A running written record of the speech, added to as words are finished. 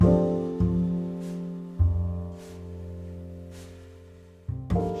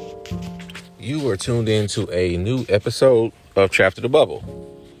You are tuned in to a new episode of Trapped in the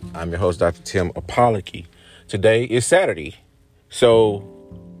Bubble. I'm your host, Dr. Tim Apollocky. Today is Saturday, so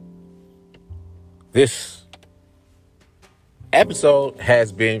this episode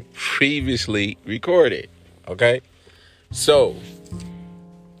has been previously recorded, okay? So,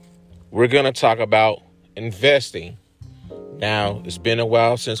 we're going to talk about investing. Now, it's been a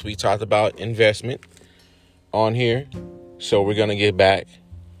while since we talked about investment on here, so we're going to get back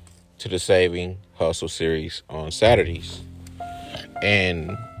to the Saving Hustle series on Saturdays.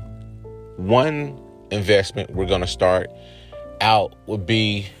 And one investment we're going to start out would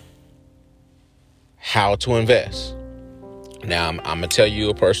be how to invest. Now, I'm going to tell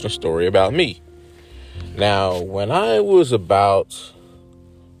you a personal story about me. Now, when I was about,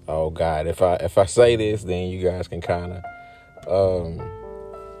 oh God, if I say this, then you guys can kind of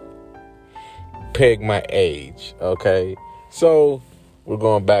peg my age, okay? So, we're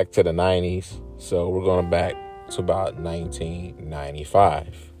going back to the 90s. So we're going back to about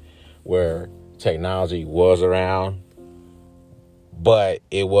 1995, where technology was around, but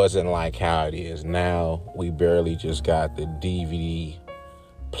it wasn't like how it is now. We barely just got the DVD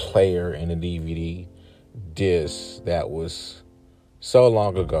player and the DVD disc. That was so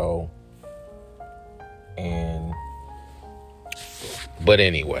long ago. But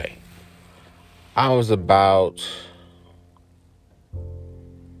anyway, I was about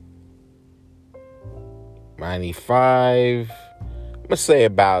 95, let's say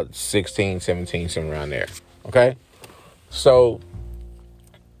about 16, 17, somewhere around there. Okay. So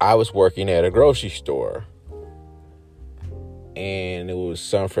I was working at a grocery store, and it was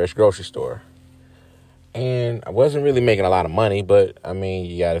Sunfresh grocery store. And I wasn't really making a lot of money, but I mean,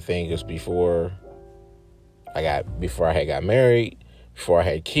 you got to think it's before I had got married, before I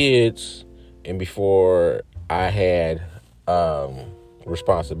had kids, and before I had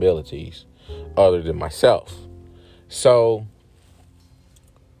responsibilities other than myself. So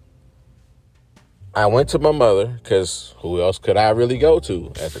I went to my mother, because who else could I really go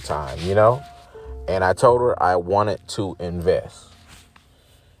to at the time, you know? And I told her I wanted to invest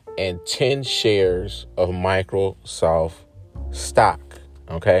in 10 shares of Microsoft stock,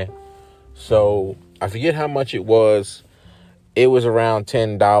 okay? So I forget how much it was. It was around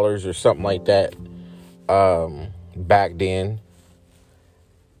 $10 or something like that back then.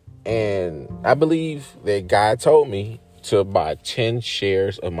 And I believe that God told me to buy 10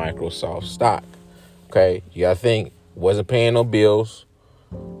 shares of Microsoft stock. Okay, you gotta think, wasn't paying no bills.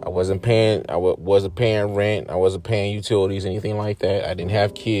 I wasn't paying rent. I wasn't paying utilities, anything like that. I didn't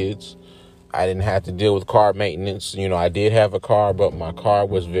have kids. I didn't have to deal with car maintenance. You know, I did have a car, but my car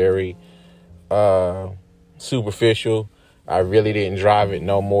was very superficial. I really didn't drive it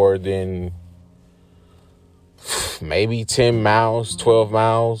no more than maybe 10 miles, 12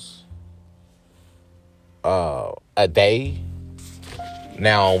 miles a day.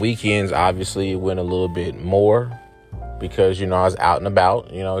 Now, on weekends, obviously, it went a little bit more because, you know, I was out and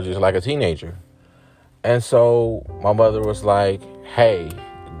about, you know, just like a teenager. And so my mother was like, hey,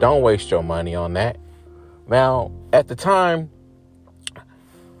 don't waste your money on that. Now, at the time,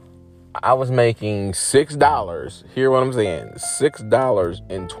 I was making $6. Hear what I'm saying?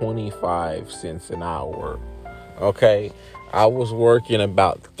 $6.25 an hour. Okay. I was working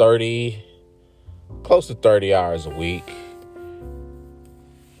about close to 30 hours a week.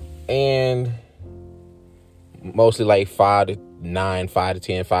 And mostly like 5 to 9, 5 to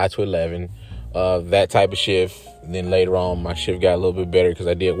 10, 5 to 11, that type of shift. And then later on, my shift got a little bit better because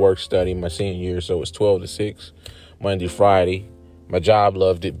I did work study my senior year. So it was 12 to 6, Monday to Friday. My job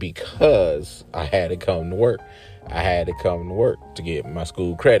loved it because I had to come to work. I had to come to work to get my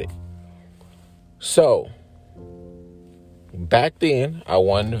school credit. So back then, I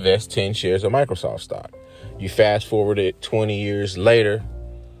wanted to invest 10 shares of Microsoft stock. You fast forward it 20 years later,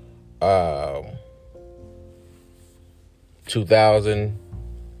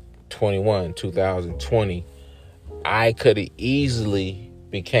 2021, 2020, I could have easily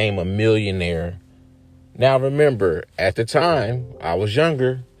became a millionaire. Now, remember, at the time, I was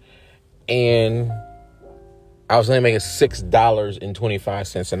younger, and I was only making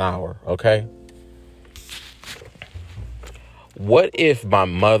 $6.25 an hour, okay? What if my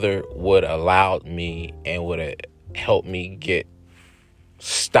mother would have allowed me and would have helped me get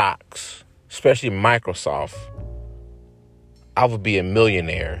stocks, especially Microsoft? I would be a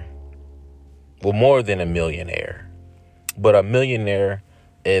millionaire. Well, more than a millionaire, but a millionaire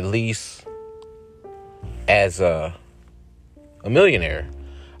at least as a millionaire.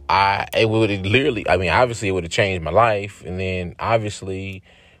 Obviously it would have changed my life. And then obviously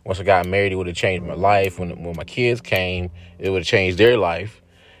once I got married, it would have changed my life. When my kids came, it would have changed their life.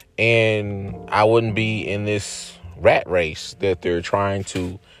 and I wouldn't be in this rat race that they're trying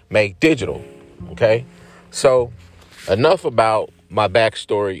to make digital. Okay. So enough about my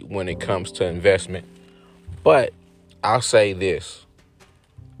backstory when it comes to investment, but I'll say this.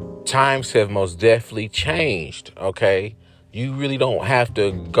 Times have most definitely changed. Okay. You really don't have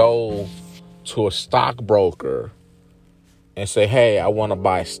to go to a stockbroker and say, hey, I want to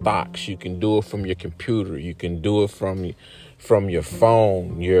buy stocks. You can do it from your computer. You can do it from your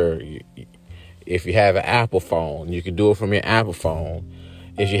phone. If you have an Apple phone, you can do it from your Apple phone.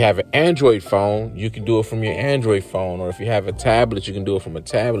 If you have an Android phone, you can do it from your Android phone. Or if you have a tablet, you can do it from a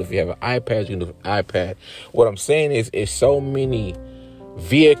tablet. If you have an iPad, you can do it from an iPad. What I'm saying is so many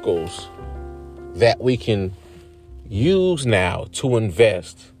vehicles that we can use now to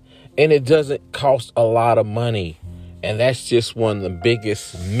invest, and it doesn't cost a lot of money. And that's just one of the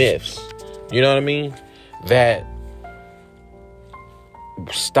biggest myths. You know what I mean? That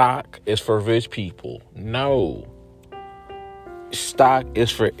stock is for rich people. No. Stock is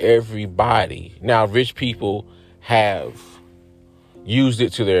for everybody. Now, rich people have used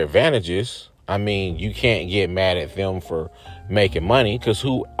it to their advantages. I mean, you can't get mad at them for making money, because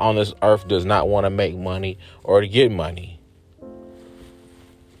who on this earth does not want to make money or to get money?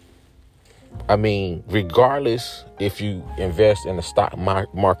 I mean, regardless if you invest in the stock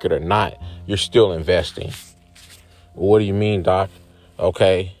market or not, you're still investing. What do you mean, Doc?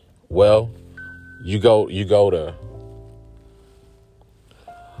 Okay, well, you go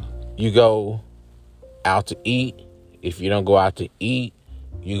out to eat. If you don't go out to eat,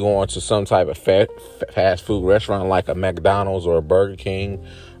 you go into some type of fast food restaurant like a McDonald's or a Burger King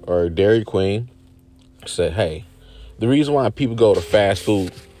or a Dairy Queen. Say, hey, the reason why people go to fast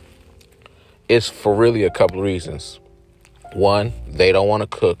food is for really a couple of reasons. One, they don't want to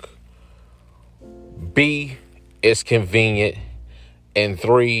cook. B, it's convenient. And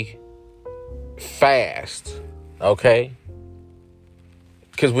 3, fast. Okay?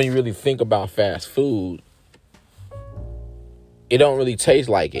 Because when you really think about fast food, it don't really taste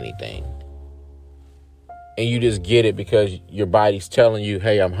like anything. And you just get it because your body's telling you,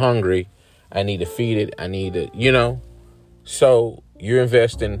 hey, I'm hungry. I need to feed it. I need to, So you're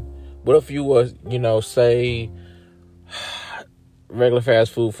investing. What if you was, say regular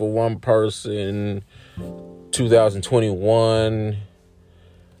fast food for one person, 2021,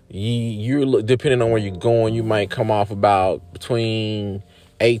 you're depending on where you're going, you might come off about between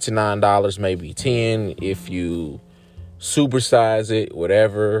 $8 to $9, maybe 10 if you supersize it,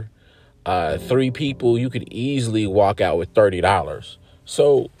 whatever. 3 people, you could easily walk out with $30.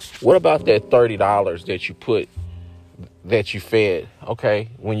 So what about that $30 that you fed? Okay,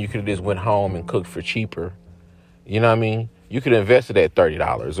 when you could have just went home and cooked for cheaper. You know what I mean? You could invest it at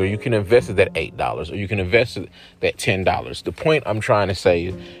 $30, or you can invest it at $8, or you can invest it at $10. The point I'm trying to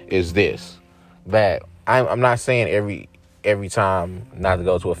say is this, that I'm not saying every time not to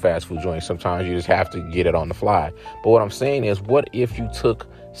go to a fast food joint. Sometimes you just have to get it on the fly. But what I'm saying is, what if you took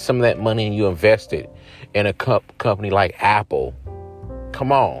some of that money and you invested in a company like Apple?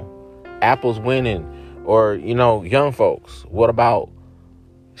 Come on. Apple's winning. Or, young folks. What about,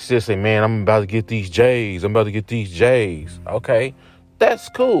 still say, man, I'm about to get these J's. Okay, that's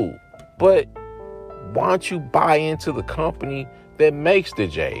cool. But why don't you buy into the company that makes the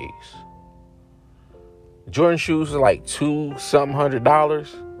J's? Jordan shoes are like $200.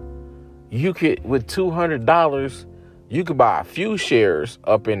 You could, with $200, you could buy a few shares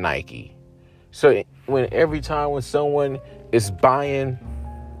up in Nike. So every time when someone is buying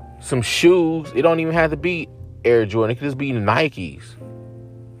some shoes, it don't even have to be Air Jordan. It could just be Nikes.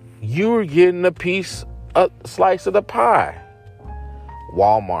 You're getting a slice of the pie.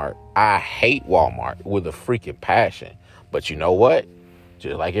 Walmart. I hate Walmart with a freaking passion. But you know what?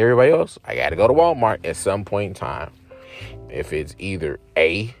 Just like everybody else, I got to go to Walmart at some point in time. If it's either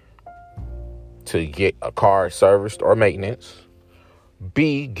A, to get a car serviced or maintenance.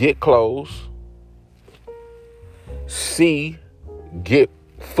 B, get clothes. C, get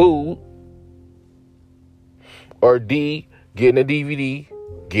food. Or D, getting a DVD,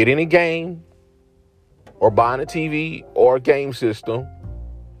 getting a game, or buying a TV or a game system.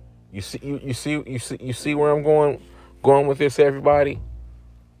 You see where I'm going with this, everybody?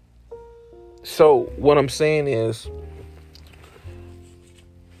 So what I'm saying is,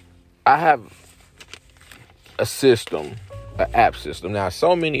 I have a system, an app system. Now,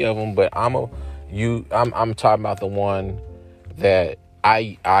 so many of them, but I'm talking about the one that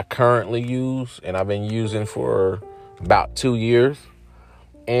I currently use, and I've been using for about 2 years.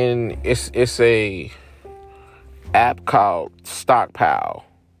 And it's a app called Stockpile.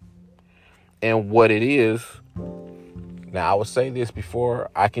 And what it is, Now, I would say this before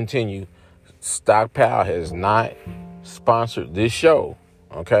I continue. Stockpile has not sponsored this show.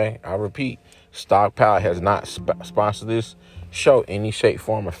 Okay, I repeat, Stockpile has not sponsored this show in any shape,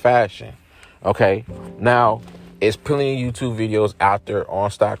 form, or fashion. Okay, now it's plenty of YouTube videos out there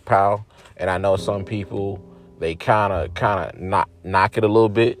on Stockpile, and I know some people, they kind of knock it a little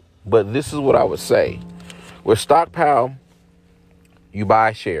bit, but this is what I would say. With Stockpile, you buy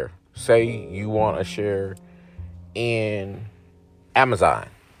a share. Say you want a share in Amazon,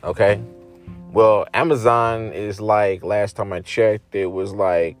 okay? Well, Amazon is like, last time I checked, it was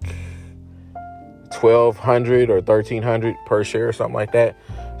like $1,200 or $1,300 per share or something like that.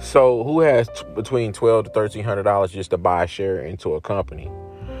 So who has between $1,200 to $1,300 just to buy a share into a company?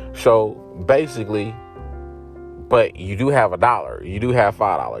 So basically, but you do have $1, you do have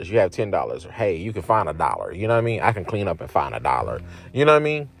 $5, you have $10. Hey, you can find $1. You know what I mean? I can clean up and find $1. You know what I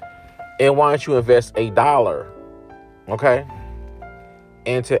mean? And why don't you invest $1, okay,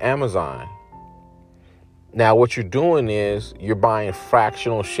 into Amazon? Now, what you're doing is you're buying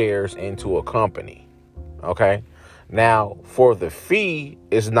fractional shares into a company, okay? Now, for the fee,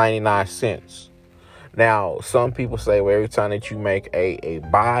 it's 99 cents. Now, some people say, well, every time that you make a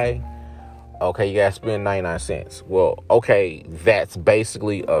buy, okay, you got to spend 99 cents. Well, okay, that's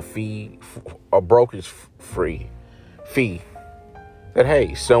basically a fee, a brokerage fee. That,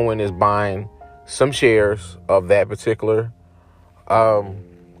 hey, someone is buying some shares of that particular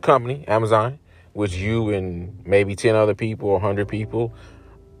company, Amazon, which you and maybe 10 other people or 100 people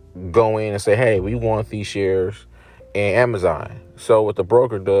go in and say, hey, we want these shares in Amazon. So what the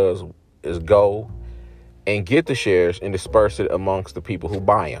broker does is go and get the shares and disperse it amongst the people who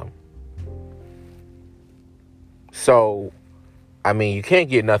buy them. So, I mean, you can't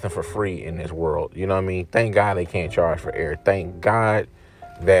get nothing for free in this world. You know what I mean? Thank God they can't charge for air. Thank God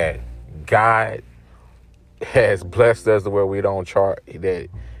that God has blessed us to where we don't charge, that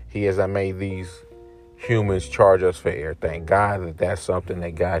he has made these humans charge us for air. Thank God that that's something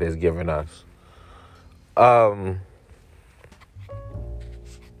that God has given us. But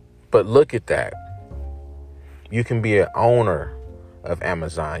look at that. You can be an owner of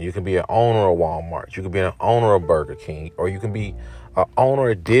Amazon. You can be an owner of Walmart. You can be an owner of Burger King, or you can be an owner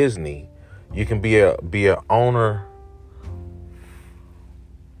of Disney. You can be an owner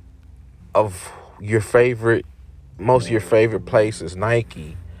of most of your favorite places,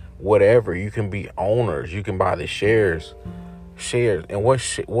 Nike, whatever. You can be owners. You can buy the shares. And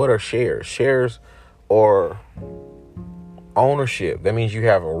what are shares? Shares or ownership. That means you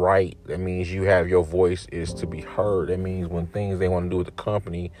have a right. That means you have, your voice is to be heard. That means when things they want to do with the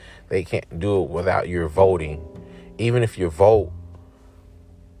company, they can't do it without your voting. Even if you vote,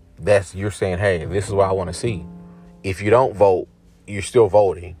 you're saying, hey, this is what I want to see. If you don't vote, you're still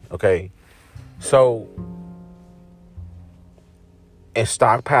voting. Okay. So in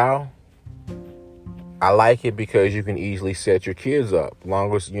Stockpile, I like it because you can easily set your kids up. As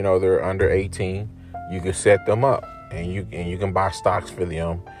long as, they're under 18, you can set them up. And you can buy stocks for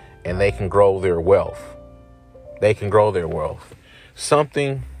them, and they can grow their wealth.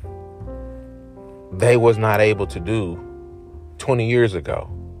 Something they was not able to do 20 years ago.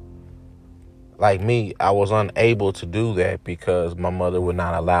 Like me, I was unable to do that because my mother would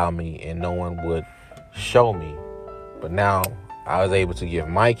not allow me and no one would show me. But now I was able to give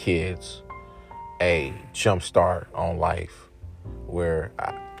my kids a jump start on life, where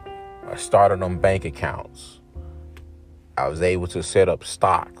I started on bank accounts. I was able to set up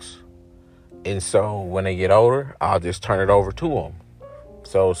stocks. And so when they get older, I'll just turn it over to them.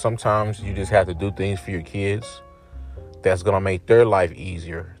 So sometimes you just have to do things for your kids that's going to make their life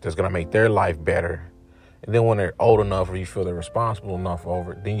easier, that's going to make their life better. And then when they're old enough, or you feel they're responsible enough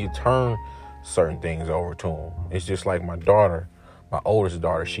over it, then you turn certain things over to them. It's just like my daughter, my oldest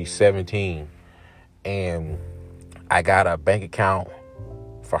daughter, she's 17. And I got a bank account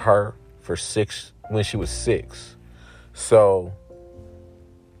for her when she was 6. So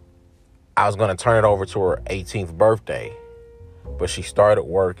I was going to turn it over to her 18th birthday, but she started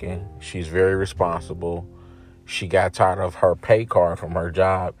working. She's very responsible. She got tired of her pay card from her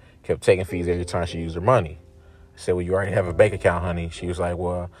job, kept taking fees every time she used her money. I said, well, you already have a bank account, honey. She was like,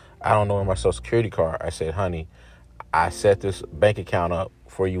 well, I don't know my social security card. I said, honey, I set this bank account up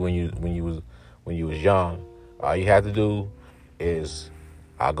for you when you was young. All you have to do is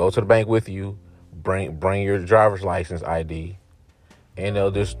I'll go to the bank with you. Bring your driver's license ID, and they'll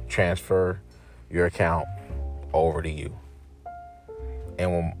just transfer your account over to you.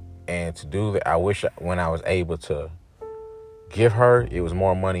 And to do that, I wish when I was able to give her, it was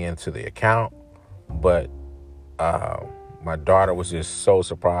more money into the account. But my daughter was just so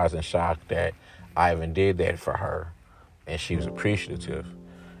surprised and shocked that I even did that for her. And she was appreciative.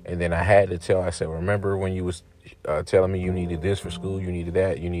 And then I had to tell, I said, remember when you was telling me you needed this for school, you needed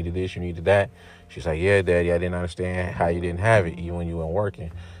that, you needed this, you needed that? She's like, yeah, Daddy, I didn't understand how you didn't have it even when you weren't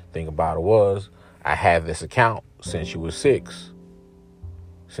working. Thing about it was, I had this account since you was 6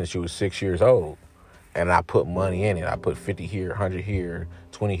 years old. And I put money in it. I put 50 here, 100 here,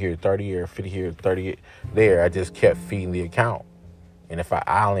 20 here, 30 here, 50 here, 30 there. I just kept feeding the account. And if I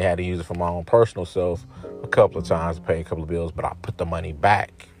only had to use it for my own personal self a couple of times to pay a couple of bills, but I put the money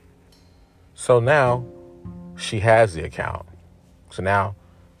back. So now she has the account. So now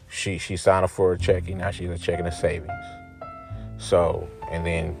she signed up for a checking. Now she's a checking and savings. So, and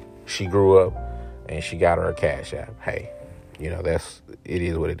then she grew up and she got her a Cash App. Hey, it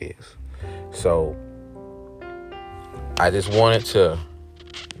is what it is. So I just wanted to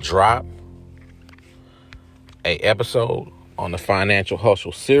drop a episode on the Financial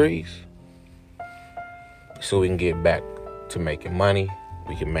Hustle series so we can get back to making money.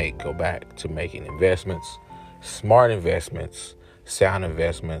 We can go back to making investments, smart investments, sound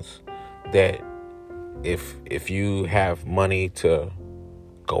investments, that if you have money to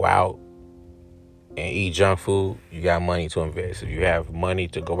go out and eat junk food, you got money to invest. If you have money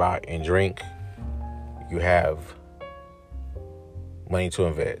to go out and drink, you have money to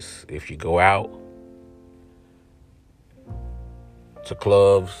invest. If you go out to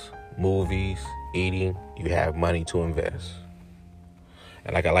clubs, movies, eating, you have money to invest.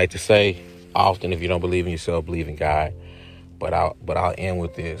 And like I like to say often, if you don't believe in yourself, believe in God. But I'll end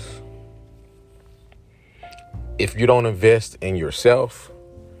with this. If you don't invest in yourself,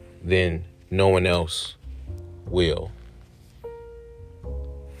 then no one else will.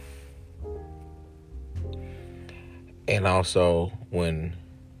 And also, when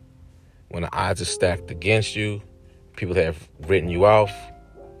the odds are stacked against you, people that have written you off,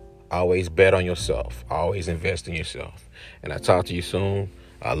 always bet on yourself. Always invest in yourself. And I'll talk to you soon.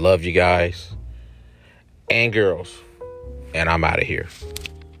 I love you guys and girls. And I'm out of here.